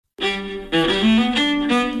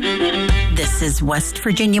This is West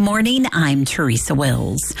Virginia Morning. I'm Teresa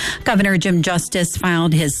Wills. Governor Jim Justice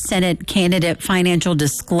filed his Senate candidate financial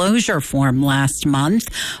disclosure form last month.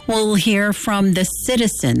 We'll hear from the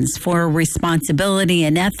Citizens for Responsibility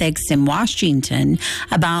and Ethics in Washington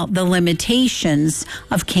about the limitations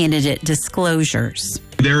of candidate disclosures.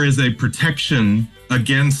 There is a protection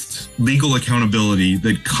against legal accountability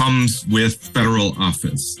that comes with federal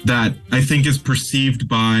office that I think is perceived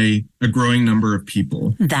by a growing number of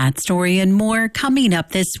people. That story and more coming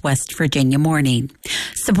up this West Virginia Morning.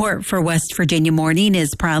 Support for West Virginia Morning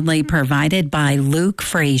is proudly provided by Luke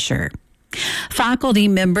Frazier. Faculty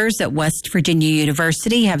members at West Virginia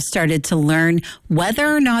University have started to learn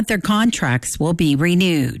whether or not their contracts will be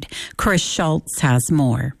renewed. Chris Schultz has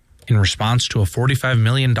more. In response to a $45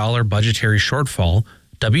 million budgetary shortfall,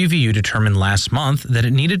 WVU determined last month that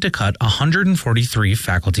it needed to cut 143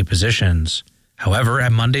 faculty positions. However,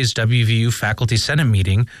 at Monday's WVU Faculty Senate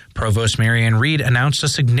meeting, Provost Marianne Reed announced a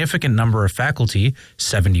significant number of faculty,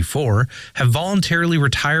 74, have voluntarily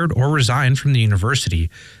retired or resigned from the university,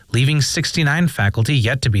 leaving 69 faculty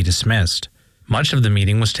yet to be dismissed. Much of the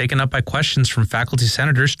meeting was taken up by questions from faculty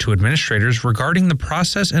senators to administrators regarding the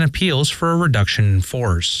process and appeals for a reduction in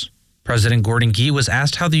force. President Gordon Gee was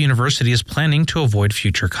asked how the university is planning to avoid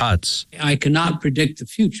future cuts. I cannot predict the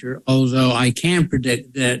future, although I can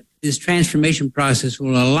predict that this transformation process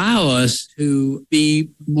will allow us to be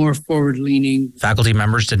more forward-leaning. Faculty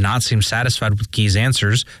members did not seem satisfied with Gee's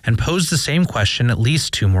answers and posed the same question at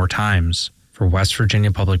least 2 more times. For West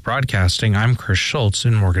Virginia Public Broadcasting, I'm Chris Schultz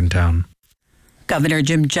in Morgantown. Governor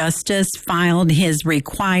Jim Justice filed his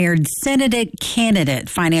required Senate candidate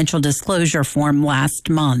financial disclosure form last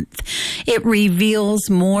month. It reveals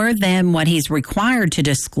more than what he's required to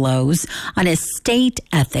disclose on his state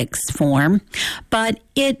ethics form, but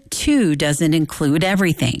it too doesn't include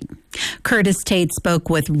everything. Curtis Tate spoke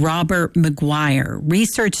with Robert McGuire,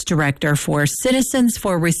 Research Director for Citizens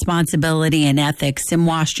for Responsibility and Ethics in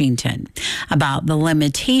Washington, about the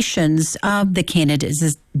limitations of the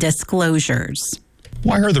candidates' disclosures.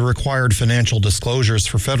 Why are the required financial disclosures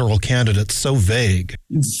for federal candidates so vague?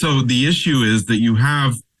 So the issue is that you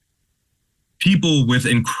have people with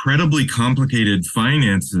incredibly complicated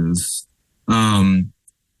finances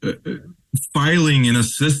filing in a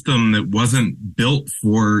system that wasn't built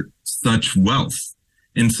for such wealth.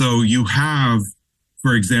 And so you have,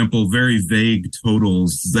 for example, very vague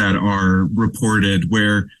totals that are reported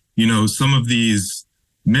where, some of these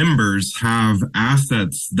members have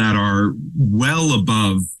assets that are well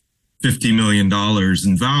above $50 million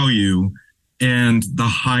in value, and the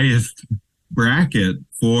highest bracket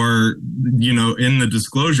for, in the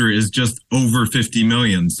disclosure is just over 50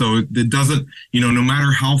 million. So it doesn't, no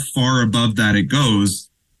matter how far above that it goes,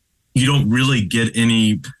 you don't really get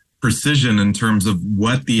any precision in terms of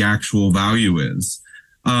what the actual value is.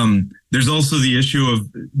 There's also the issue of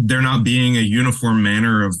there not being a uniform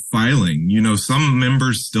manner of filing. Some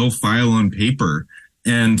members still file on paper,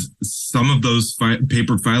 and some of those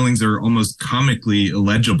paper filings are almost comically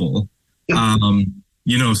illegible.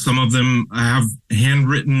 Some of them have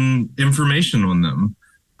handwritten information on them.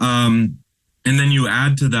 And then you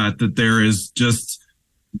add to that there is just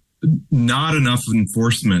not enough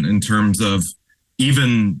enforcement in terms of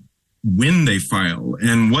even when they file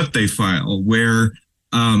and what they file, where,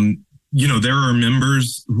 there are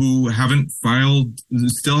members who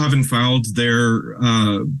still haven't filed their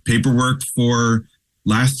paperwork for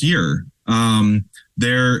last year.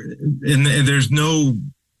 There's no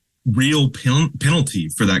real penalty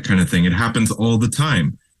for that kind of thing. It happens all the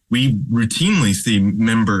time. We routinely see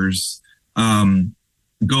members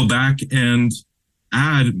go back and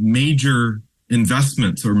add major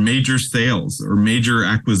investments or major sales or major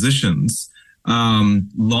acquisitions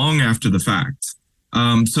long after the fact.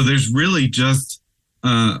 So there's really just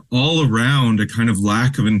all around a kind of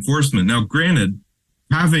lack of enforcement. Now, granted,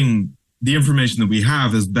 having the information that we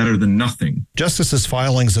have is better than nothing. Justice's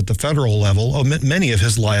filings at the federal level omit many of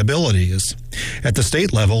his liabilities. At the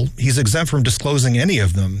state level, he's exempt from disclosing any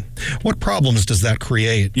of them. What problems does that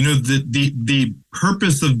create? The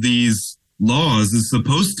purpose of these laws is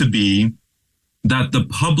supposed to be that the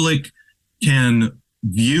public can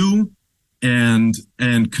view and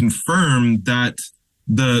confirm that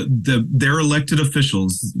their elected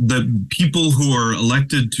officials, the people who are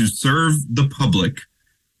elected to serve the public,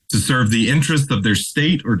 to serve the interests of their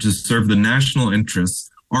state or to serve the national interests,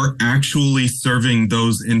 are actually serving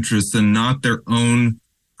those interests and not their own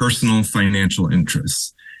personal financial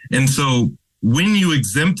interests. And so when you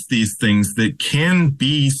exempt these things that can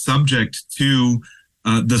be subject to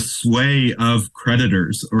the sway of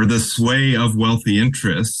creditors or the sway of wealthy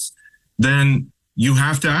interests, then you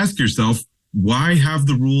have to ask yourself, why have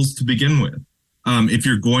the rules to begin with if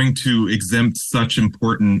you're going to exempt such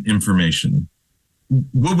important information?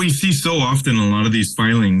 What we see so often in a lot of these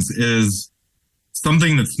filings is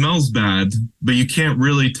something that smells bad, but you can't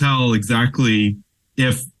really tell exactly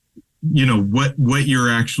if, what you're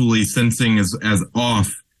actually sensing as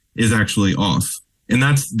off is actually off. And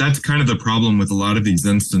that's kind of the problem with a lot of these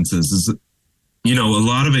instances is, a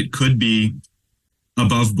lot of it could be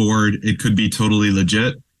above board. It could be totally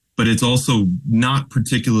legit, but it's also not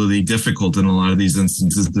particularly difficult in a lot of these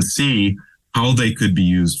instances to see how they could be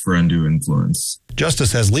used for undue influence.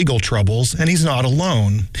 Justice has legal troubles, and he's not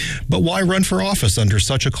alone. But why run for office under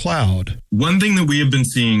such a cloud? One thing that we have been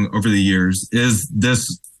seeing over the years is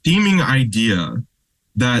this seeming idea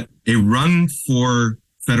that a run for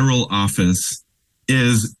federal office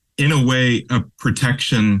is, in a way, a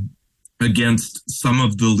protection against some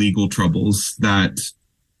of the legal troubles that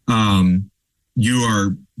you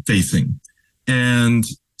are facing. And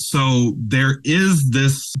so there is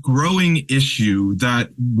this growing issue that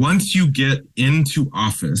once you get into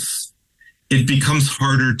office, it becomes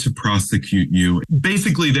harder to prosecute you.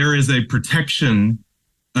 Basically, there is a protection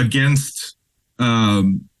against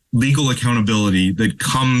legal accountability that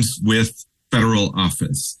comes with federal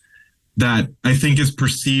office that I think is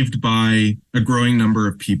perceived by a growing number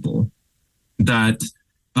of people. That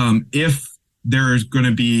if there is going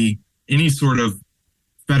to be any sort of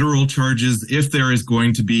federal charges, if there is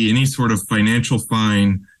going to be any sort of financial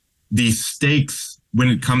fine, the stakes when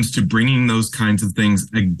it comes to bringing those kinds of things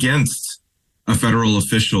against a federal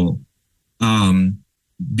official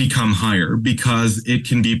become higher because it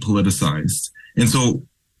can be politicized. And so,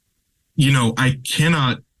 I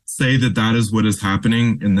cannot say that that is what is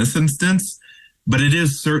happening in this instance, but it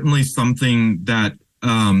is certainly something that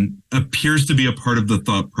appears to be a part of the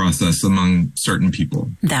thought process among certain people.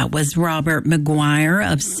 That was Robert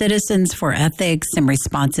McGuire of Citizens for Ethics and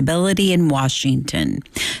Responsibility in Washington,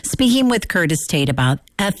 speaking with Curtis Tate about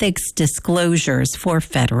ethics disclosures for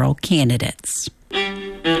federal candidates.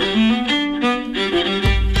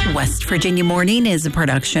 West Virginia Morning is a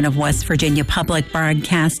production of West Virginia Public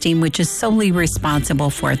Broadcasting, which is solely responsible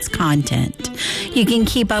for its content. You can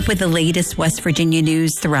keep up with the latest West Virginia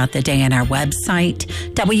news throughout the day on our website,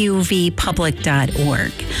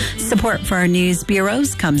 wvpublic.org. Support for our news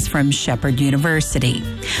bureaus comes from Shepherd University.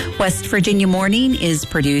 West Virginia Morning is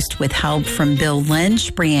produced with help from Bill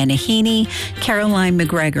Lynch, Brianna Heaney, Caroline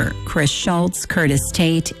McGregor, Chris Schultz, Curtis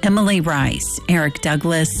Tate, Emily Rice, Eric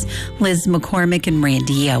Douglas, Liz McCormick, and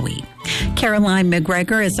Randy Yowie. Caroline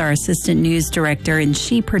McGregor is our assistant news director, and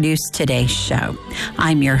she produced today's show.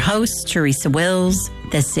 I'm your host, Teresa Wills.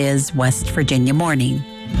 This is West Virginia Morning.